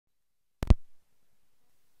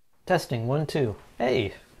Testing, 1, 2.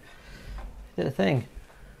 Hey, did a thing.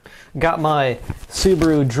 Got my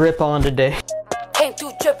Subaru drip on today.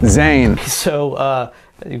 Zane. So,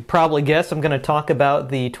 you probably guessed I'm going to talk about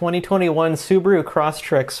the 2021 Subaru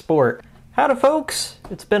Crosstrek Sport. Howdy folks,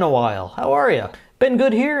 it's been a while. How are ya? Been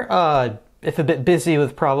good here? If a bit busy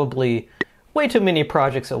with probably way too many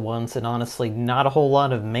projects at once and honestly not a whole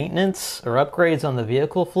lot of maintenance or upgrades on the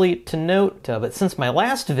vehicle fleet to note, but since my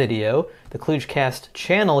last video, the Klugecast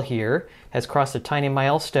channel here has crossed a tiny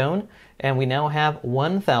milestone and we now have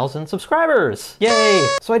 1,000 subscribers. Yay!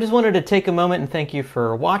 So I just wanted to take a moment and thank you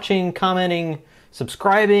for watching, commenting,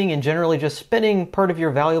 subscribing, and generally just spending part of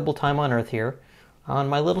your valuable time on Earth here on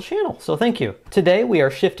my little channel, so thank you. Today we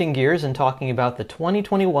are shifting gears and talking about the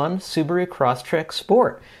 2021 Subaru Crosstrek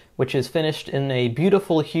Sport, which is finished in a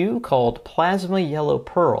beautiful hue called Plasma Yellow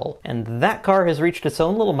Pearl, and that car has reached its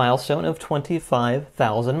own little milestone of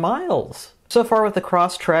 25,000 miles. So far with the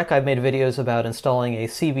Crosstrek, I've made videos about installing a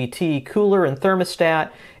CVT cooler and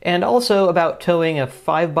thermostat, and also about towing a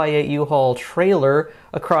 5x8 U-Haul trailer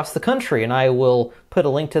across the country, and I will put a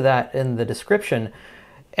link to that in the description.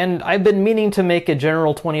 And I've been meaning to make a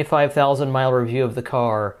general 25,000 mile review of the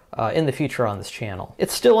car in the future on this channel.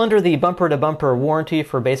 It's still under the bumper-to-bumper warranty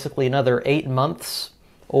for basically another 8 months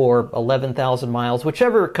or 11,000 miles,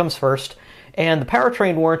 whichever comes first. And the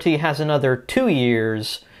powertrain warranty has another 2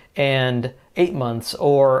 years and 8 months,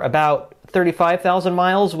 or about 35,000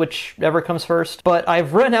 miles, whichever comes first. But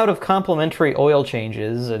I've run out of complimentary oil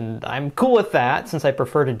changes, and I'm cool with that since I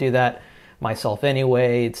prefer to do that myself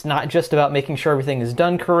anyway. It's not just about making sure everything is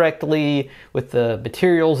done correctly with the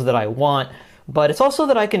materials that I want, but it's also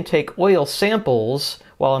that I can take oil samples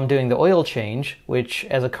while I'm doing the oil change, which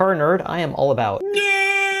as a car nerd, I am all about.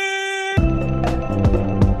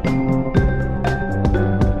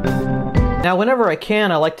 Now, whenever I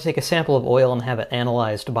can, I like to take a sample of oil and have it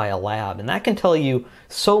analyzed by a lab, and that can tell you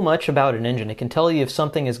so much about an engine. It can tell you if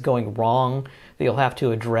something is going wrong that you'll have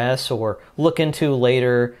to address or look into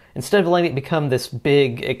later, instead of letting it become this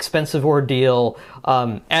big, expensive ordeal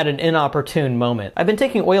at an inopportune moment. I've been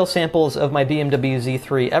taking oil samples of my BMW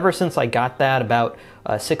Z3 ever since I got that about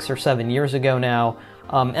 6 or 7 years ago now,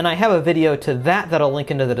 and I have a video to that I'll link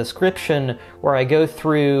into the description where I go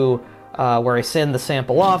through where I send the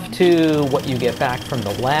sample off to, what you get back from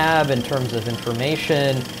the lab in terms of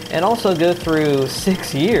information, and also go through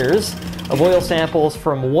 6 years of oil samples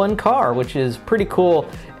from one car, which is pretty cool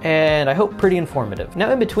and I hope pretty informative.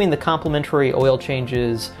 Now, in between the complimentary oil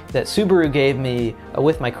changes that Subaru gave me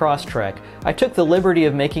with my Crosstrek, I took the liberty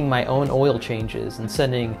of making my own oil changes and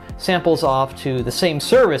sending samples off to the same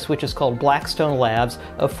service, which is called Blackstone Labs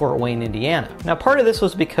of Fort Wayne, Indiana. Now, part of this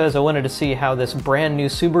was because I wanted to see how this brand new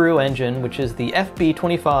Subaru engine, which is the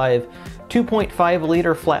FB25 2.5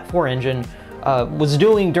 liter flat 4 engine, was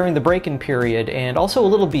doing during the break-in period and also a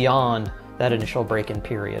little beyond that initial break-in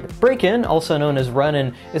period. Break-in, also known as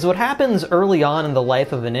run-in, is what happens early on in the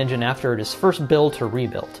life of an engine after it is first built or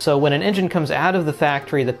rebuilt. So when an engine comes out of the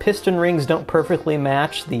factory, the piston rings don't perfectly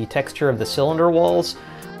match the texture of the cylinder walls,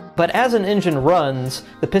 but as an engine runs,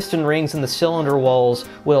 the piston rings and the cylinder walls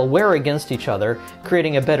will wear against each other,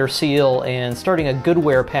 creating a better seal and starting a good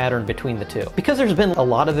wear pattern between the two. Because there's been a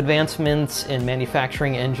lot of advancements in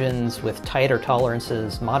manufacturing engines with tighter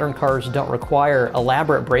tolerances, modern cars don't require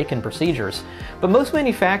elaborate break-in procedures, but most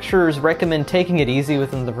manufacturers recommend taking it easy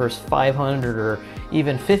within the first 500 or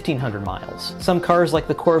even 1,500 miles. Some cars like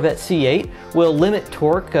the Corvette C8 will limit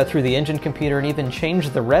torque through the engine computer and even change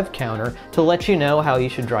the rev counter to let you know how you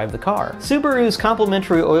should drive the car. Subaru's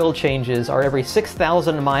complimentary oil changes are every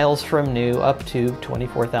 6,000 miles from new up to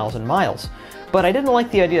 24,000 miles. But I didn't like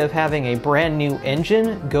the idea of having a brand new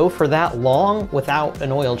engine go for that long without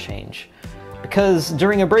an oil change. Because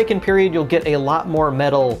during a break-in period, you'll get a lot more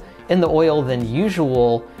metal in the oil than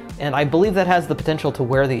usual, and I believe that has the potential to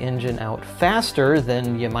wear the engine out faster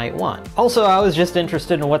than you might want. Also, I was just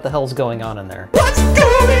interested in what the hell's going on in there. What's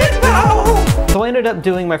going on? So I ended up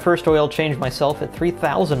doing my first oil change myself at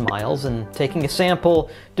 3,000 miles and taking a sample,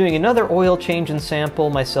 doing another oil change and sample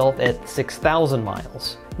myself at 6,000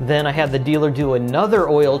 miles. Then I had the dealer do another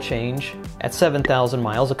oil change at 7,000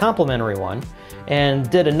 miles, a complimentary one, and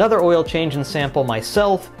did another oil change and sample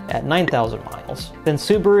myself at 9,000 miles. Then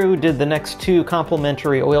Subaru did the next 2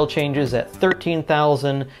 complimentary oil changes at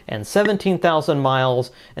 13,000 and 17,000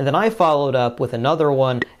 miles, and then I followed up with another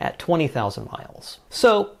one at 20,000 miles.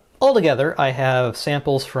 So altogether, I have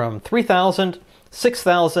samples from 3,000,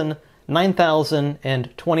 6,000, 9,000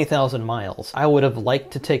 and 20,000 miles. I would have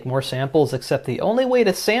liked to take more samples, except the only way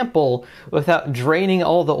to sample without draining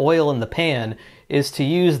all the oil in the pan is to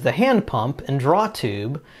use the hand pump and draw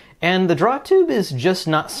tube And the draw tube is just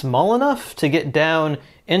not small enough to get down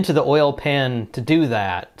into the oil pan to do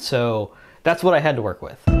that. So that's what I had to work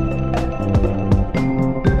with.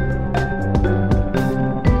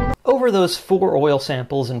 Over those 4 oil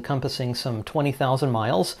samples encompassing some 20,000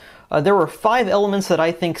 miles, there were 5 elements that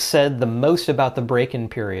I think said the most about the break-in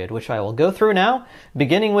period, which I will go through now,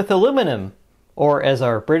 beginning with aluminum, or as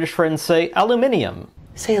our British friends say, aluminium.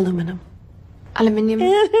 Say aluminum. Aluminium.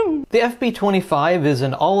 The FB25 is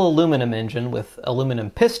an all-aluminum engine with aluminum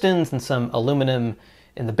pistons and some aluminum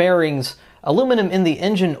in the bearings. Aluminum in the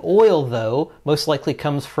engine oil, though, most likely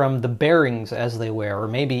comes from the bearings as they wear, or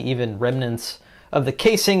maybe even remnants of the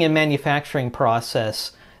casing and manufacturing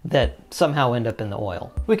process that somehow end up in the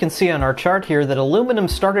oil. We can see on our chart here that aluminum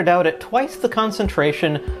started out at twice the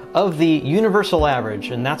concentration of the universal average,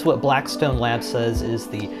 and that's what Blackstone Labs says is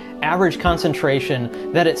the average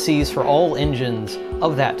concentration that it sees for all engines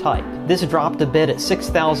of that type. This dropped a bit at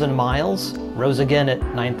 6,000 miles, rose again at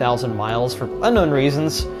 9,000 miles for unknown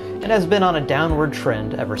reasons, and has been on a downward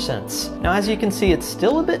trend ever since. Now, as you can see, it's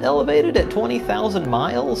still a bit elevated at 20,000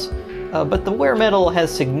 miles, but the wear metal has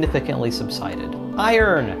significantly subsided.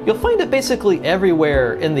 Iron! You'll find it basically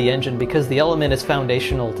everywhere in the engine because the element is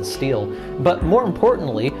foundational to steel, but more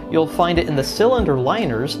importantly, you'll find it in the cylinder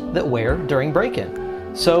liners that wear during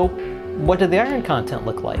break-in. So, what did the iron content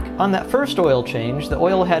look like? On that first oil change, the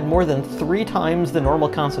oil had more than 3 times the normal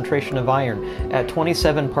concentration of iron at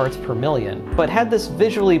 27 parts per million, but had this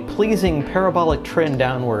visually pleasing parabolic trend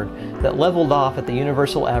downward that leveled off at the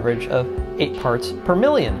universal average of 8 parts per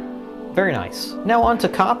million. Very nice. Now on to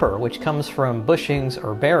copper, which comes from bushings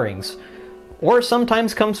or bearings, or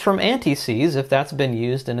sometimes comes from anti-seize if that's been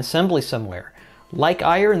used in assembly somewhere. Like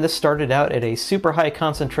iron, this started out at a super high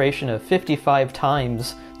concentration of 55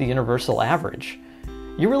 times the universal average.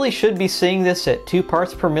 You really should be seeing this at 2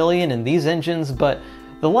 parts per million in these engines, but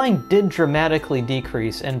the line did dramatically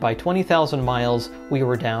decrease, and by 20,000 miles, we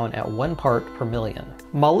were down at 1 part per million.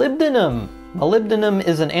 Molybdenum! Molybdenum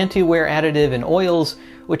is an anti-wear additive in oils,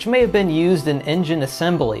 which may have been used in engine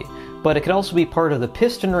assembly, but it could also be part of the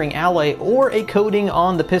piston ring alloy or a coating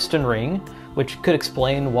on the piston ring, which could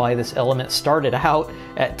explain why this element started out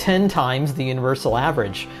at 10 times the universal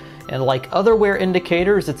average. And like other wear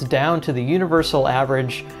indicators, it's down to the universal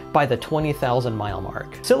average by the 20,000 mile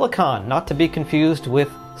mark. Silicon, not to be confused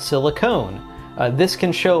with silicone. This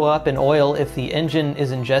can show up in oil if the engine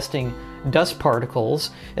is ingesting dust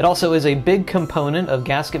particles. It also is a big component of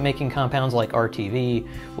gasket-making compounds like RTV,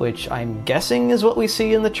 which I'm guessing is what we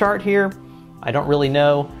see in the chart here. I don't really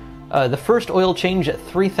know. The first oil change at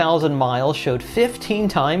 3,000 miles showed 15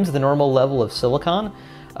 times the normal level of silicon,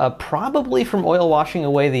 probably from oil washing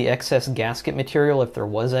away the excess gasket material if there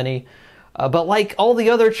was any. But like all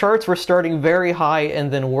the other charts, we're starting very high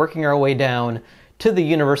and then working our way down to the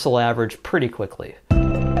universal average pretty quickly.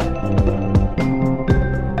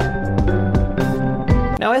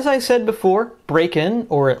 Now, as I said before, break-in,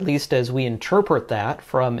 or at least as we interpret that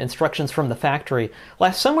from instructions from the factory,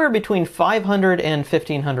 lasts somewhere between 500 and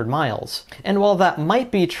 1,500 miles. And while that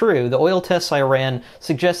might be true, the oil tests I ran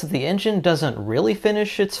suggest that the engine doesn't really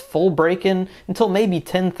finish its full break-in until maybe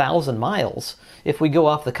 10,000 miles, if we go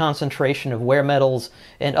off the concentration of wear metals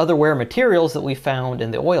and other wear materials that we found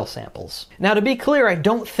in the oil samples. Now, to be clear, I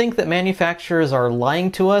don't think that manufacturers are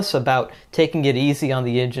lying to us about taking it easy on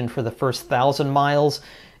the engine for the first 1,000 miles,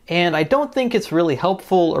 and I don't think it's really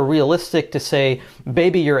helpful or realistic to say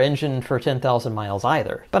baby your engine for 10,000 miles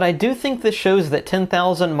either. But I do think this shows that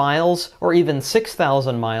 10,000 miles or even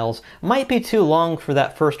 6,000 miles might be too long for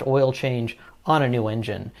that first oil change on a new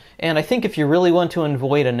engine. And I think if you really want to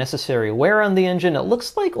avoid unnecessary wear on the engine, it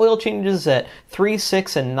looks like oil changes at 3,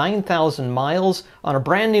 6, and 9,000 miles on a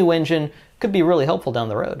brand new engine could be really helpful down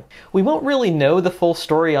the road. We won't really know the full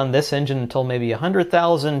story on this engine until maybe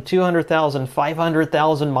 100,000, 200,000,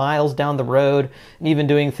 500,000 miles down the road, and even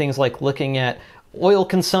doing things like looking at oil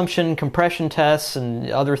consumption, compression tests, and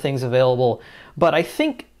other things available. But I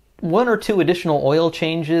think 1 or 2 additional oil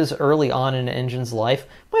changes early on in an engine's life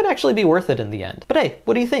might actually be worth it in the end. But hey,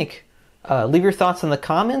 what do you think? Leave your thoughts in the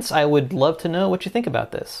comments. I would love to know what you think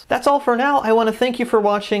about this. That's all for now. I want to thank you for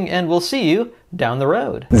watching, and we'll see you down the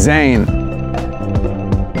road. Zane.